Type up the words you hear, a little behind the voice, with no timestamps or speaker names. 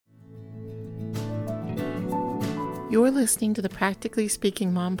You're listening to the Practically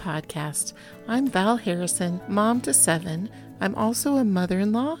Speaking Mom podcast. I'm Val Harrison, mom to 7. I'm also a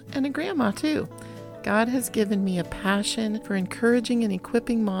mother-in-law and a grandma too. God has given me a passion for encouraging and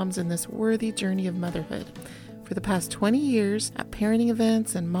equipping moms in this worthy journey of motherhood. For the past 20 years, at parenting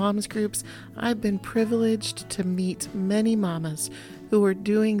events and moms groups, I've been privileged to meet many mamas who are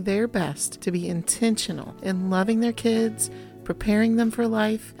doing their best to be intentional in loving their kids, preparing them for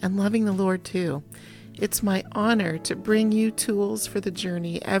life, and loving the Lord too. It's my honor to bring you tools for the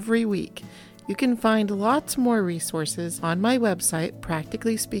journey every week. You can find lots more resources on my website,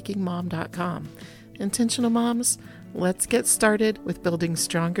 practicallyspeakingmom.com. Intentional moms, let's get started with building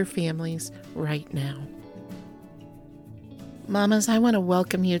stronger families right now. Mamas, I want to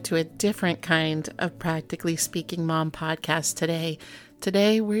welcome you to a different kind of Practically Speaking Mom podcast today.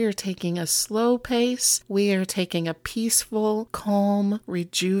 Today, we are taking a slow pace. We are taking a peaceful, calm,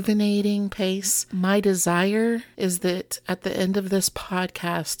 rejuvenating pace. My desire is that at the end of this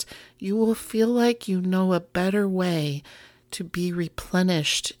podcast, you will feel like you know a better way to be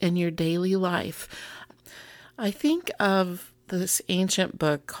replenished in your daily life. I think of this ancient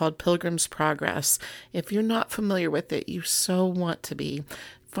book called Pilgrim's Progress. If you're not familiar with it, you so want to be.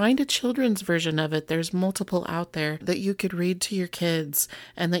 Find a children's version of it. There's multiple out there that you could read to your kids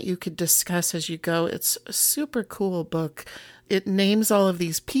and that you could discuss as you go. It's a super cool book. It names all of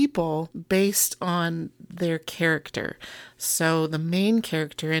these people based on their character. So the main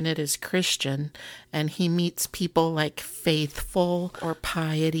character in it is Christian, and he meets people like faithful or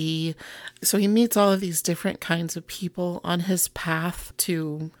piety. So he meets all of these different kinds of people on his path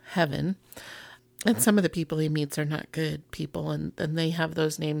to heaven. And some of the people he meets are not good people, and they have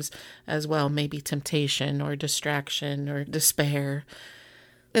those names as well, maybe temptation or distraction or despair.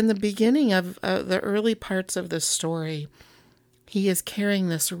 In the beginning of the early parts of the story, he is carrying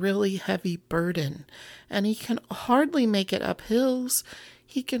this really heavy burden, and he can hardly make it up hills.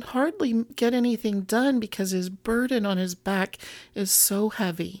 He can hardly get anything done because his burden on his back is so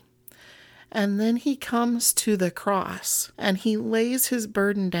heavy. And then he comes to the cross and he lays his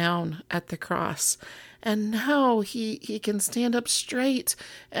burden down at the cross. And now he can stand up straight,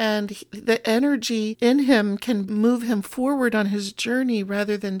 and the energy in him can move him forward on his journey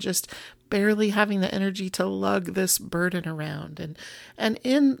rather than just barely having the energy to lug this burden around. And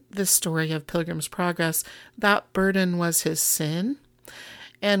in the story of Pilgrim's Progress, that burden was his sin.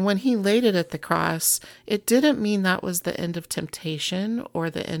 And when he laid it at the cross, it didn't mean that was the end of temptation or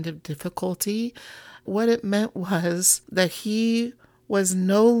the end of difficulty. What it meant was that he was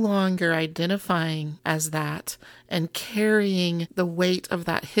no longer identifying as that and carrying the weight of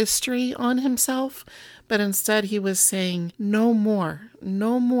that history on himself, but instead he was saying, no more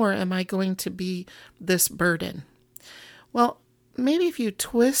am I going to be this burden. Well, maybe if you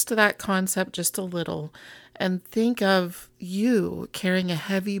twist that concept just a little and think of you carrying a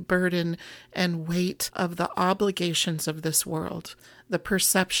heavy burden and weight of the obligations of this world, the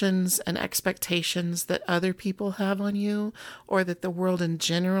perceptions and expectations that other people have on you, or that the world in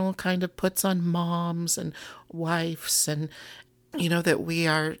general kind of puts on moms and wives, and that we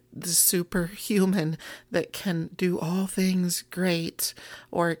are the superhuman that can do all things great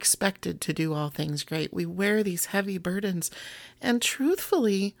or expected to do all things great. We wear these heavy burdens, and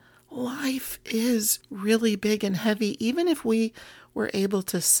truthfully, life is really big and heavy. Even if we were able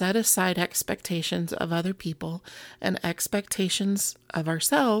to set aside expectations of other people and expectations of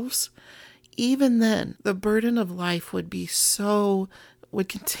ourselves, even then, the burden of life would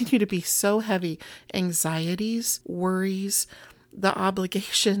continue to be so heavy. Anxieties, worries, the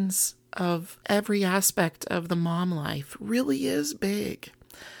obligations of every aspect of the mom life really is big.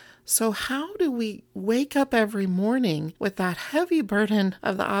 So how do we wake up every morning with that heavy burden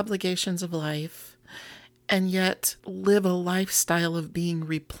of the obligations of life and yet live a lifestyle of being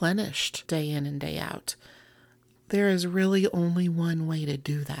replenished day in and day out? There is really only one way to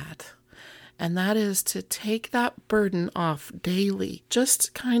do that. And that is to take that burden off daily.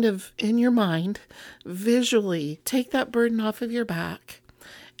 Just kind of in your mind, visually, take that burden off of your back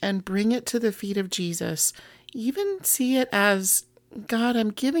and bring it to the feet of Jesus. Even see it as, God,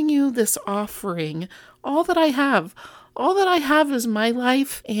 I'm giving you this offering. All that I have is my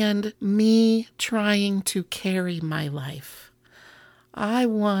life and me trying to carry my life. I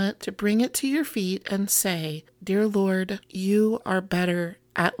want to bring it to your feet and say, dear Lord, you are better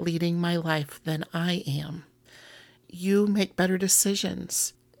at leading my life than I am. You make better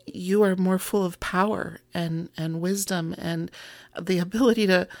decisions. You are more full of power and wisdom and the ability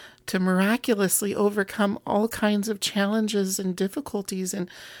to miraculously overcome all kinds of challenges and difficulties and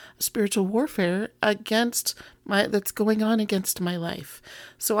spiritual warfare that's going on against my life.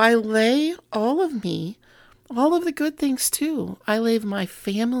 So I lay all of me all of the good things too. I lay my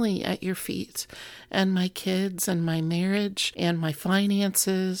family at your feet, and my kids and my marriage and my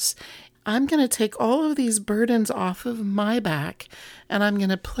finances. I'm going to take all of these burdens off of my back, and I'm going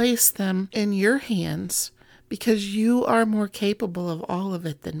to place them in your hands, because you are more capable of all of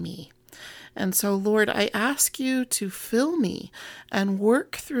it than me. And so, Lord, I ask you to fill me and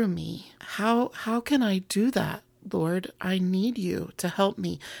work through me. How can I do that, Lord? I need you to help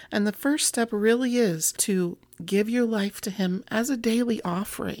me. And the first step really is to give your life to him as a daily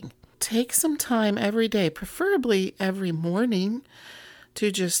offering. Take some time every day, preferably every morning,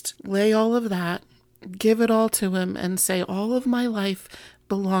 to just lay all of that, give it all to him, and say, all of my life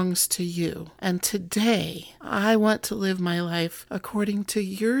belongs to you. And today, I want to live my life according to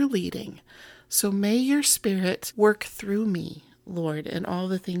your leading. So may your Spirit work through me, Lord, in all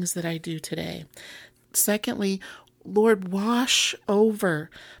the things that I do today. Secondly, Lord, wash over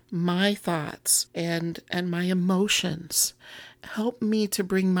my thoughts and my emotions. Help me to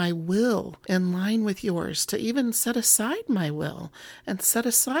bring my will in line with yours, to even set aside my will and set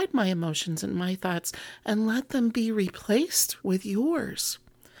aside my emotions and my thoughts and let them be replaced with yours.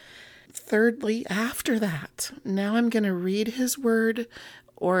 Thirdly, after that, now I'm going to read his word,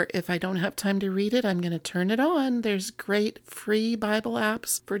 or if I don't have time to read it, I'm going to turn it on. There's great free Bible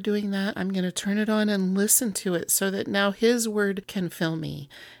apps for doing that. I'm going to turn it on and listen to it so that now his word can fill me.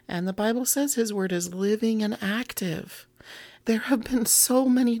 And the Bible says his word is living and active. There have been so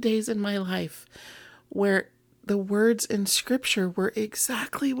many days in my life where the words in Scripture were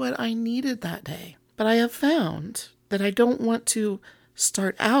exactly what I needed that day. But I have found that I don't want to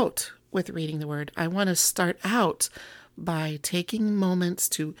start out with reading the word. I want to start out by taking moments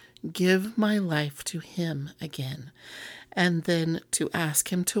to give my life to him again, and then to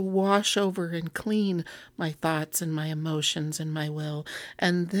ask him to wash over and clean my thoughts and my emotions and my will,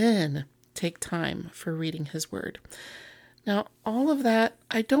 and then take time for reading his word. Now, all of that,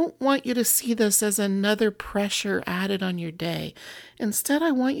 I don't want you to see this as another pressure added on your day. Instead,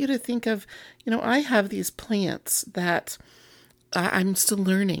 I want you to think of, I have these plants that I'm still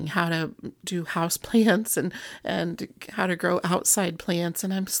learning how to do house plants and how to grow outside plants,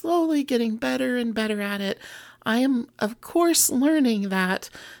 and I'm slowly getting better and better at it. I am, of course, learning that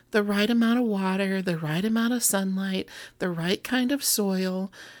the right amount of water, the right amount of sunlight, the right kind of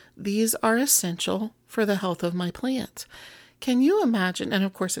soil, these are essential for the health of my plant. Can you imagine, and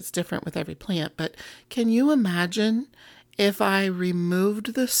of course it's different with every plant, but can you imagine if I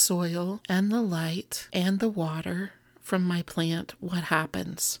removed the soil and the light and the water from my plant? What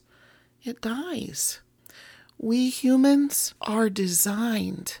happens? It dies. We humans are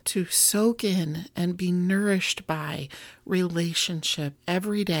designed to soak in and be nourished by relationship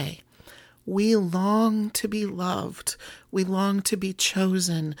every day. We long to be loved. We long to be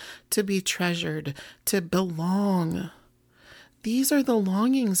chosen, to be treasured, to belong. These are the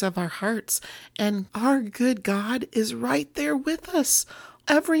longings of our hearts, and our good God is right there with us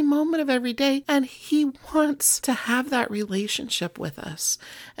every moment of every day, and he wants to have that relationship with us.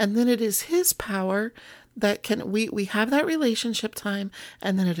 And then it is his power that we have that relationship time,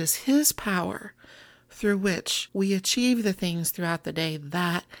 and then it is his power through which we achieve the things throughout the day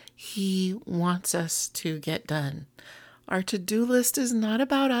that he wants us to get done. Our to-do list is not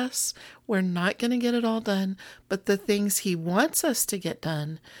about us. We're not going to get it all done, but the things he wants us to get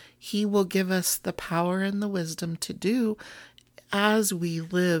done, he will give us the power and the wisdom to do as we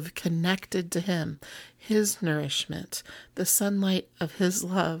live connected to him, his nourishment, the sunlight of his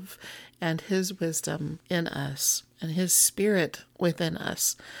love, and his wisdom in us, and his spirit within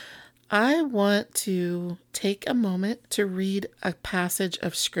us. I want to take a moment to read a passage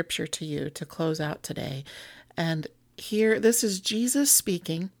of scripture to you to close out today. And here, this is Jesus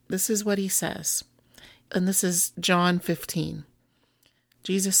speaking. This is what he says. And this is John 15.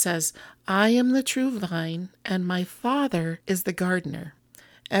 Jesus says, "I am the true vine, and my Father is the gardener.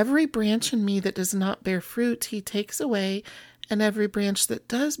 Every branch in me that does not bear fruit, he takes away, and every branch that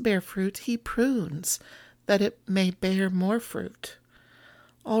does bear fruit, he prunes, that it may bear more fruit.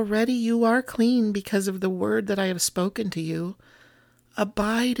 Already you are clean because of the word that I have spoken to you.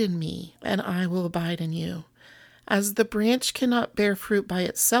 Abide in me, and I will abide in you. As the branch cannot bear fruit by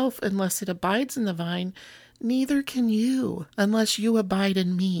itself unless it abides in the vine, neither can you unless you abide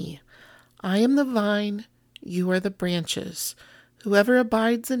in me. I am the vine, you are the branches. Whoever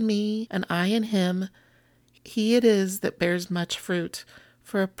abides in me, and I in him, he it is that bears much fruit.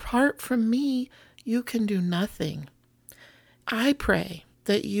 For apart from me, you can do nothing." I pray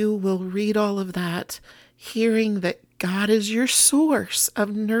that you will read all of that, hearing that God is your source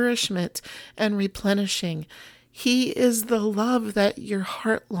of nourishment and replenishing. He is the love that your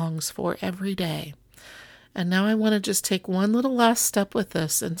heart longs for every day. And now I want to just take one little last step with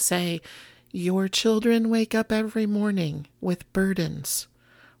this and say, your children wake up every morning with burdens,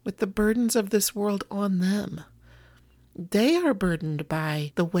 with the burdens of this world on them. They are burdened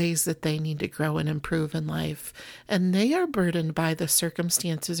by the ways that they need to grow and improve in life. And they are burdened by the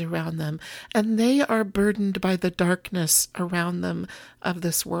circumstances around them. And they are burdened by the darkness around them of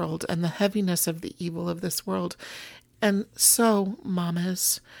this world and the heaviness of the evil of this world. And so,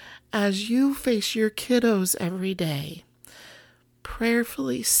 mamas, as you face your kiddos every day,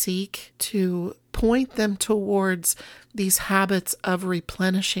 prayerfully seek to point them towards these habits of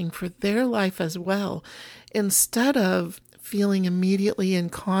replenishing for their life as well, instead of feeling immediately in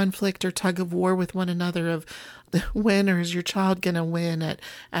conflict or tug of war with one another of when or is your child going to win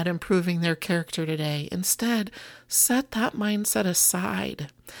at improving their character today. Instead, set that mindset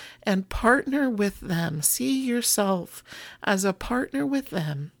aside and partner with them. See yourself as a partner with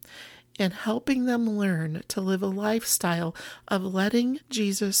them in helping them learn to live a lifestyle of letting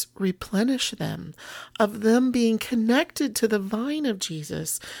Jesus replenish them, of them being connected to the vine of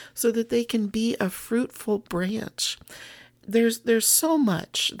Jesus so that they can be a fruitful branch. There's so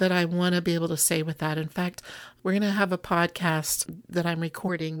much that I want to be able to say with that. In fact, we're going to have a podcast that I'm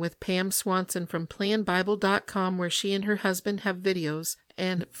recording with Pam Swanson from planbible.com, where she and her husband have videos.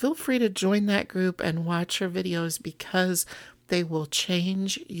 And feel free to join that group and watch her videos because they will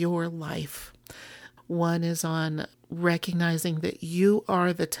change your life. One is on recognizing that you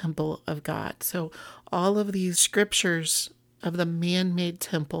are the temple of God. So all of these scriptures of the man-made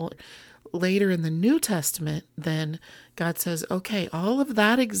temple, later in the New Testament, then God says, okay, all of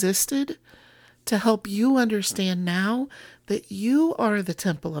that existed to help you understand now that you are the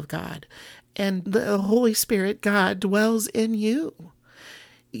temple of God and the Holy Spirit, God, dwells in you.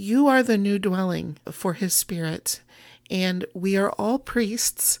 You are the new dwelling for His Spirit. And we are all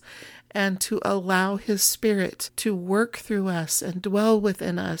priests, and to allow His Spirit to work through us and dwell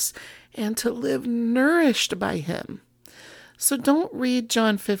within us and to live nourished by Him. So don't read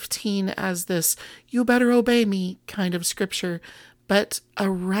John 15 as this, you better obey me kind of scripture, but a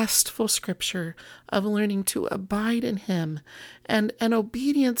restful scripture of learning to abide in Him. And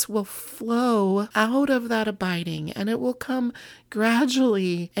obedience will flow out of that abiding, and it will come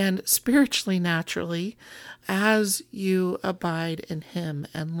gradually and spiritually naturally as you abide in Him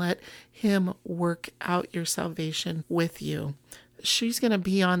and let Him work out your salvation with you. She's going to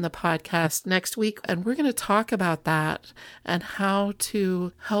be on the podcast next week, and we're going to talk about that and how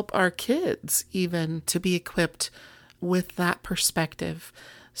to help our kids even to be equipped with that perspective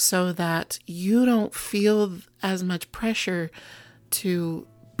so that you don't feel as much pressure to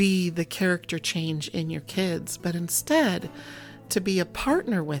be the character change in your kids, but instead to be a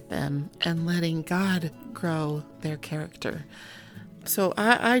partner with them and letting God grow their character. So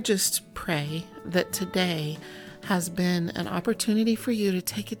I just pray that today has been an opportunity for you to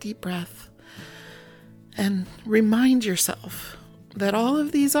take a deep breath and remind yourself that all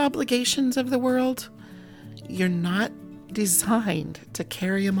of these obligations of the world, you're not designed to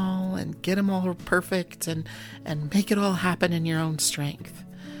carry them all and get them all perfect and make it all happen in your own strength.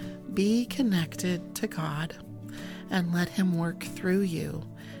 Be connected to God and let Him work through you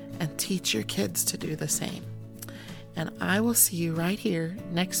and teach your kids to do the same. And I will see you right here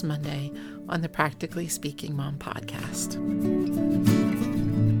next Monday on the Practically Speaking Mom podcast.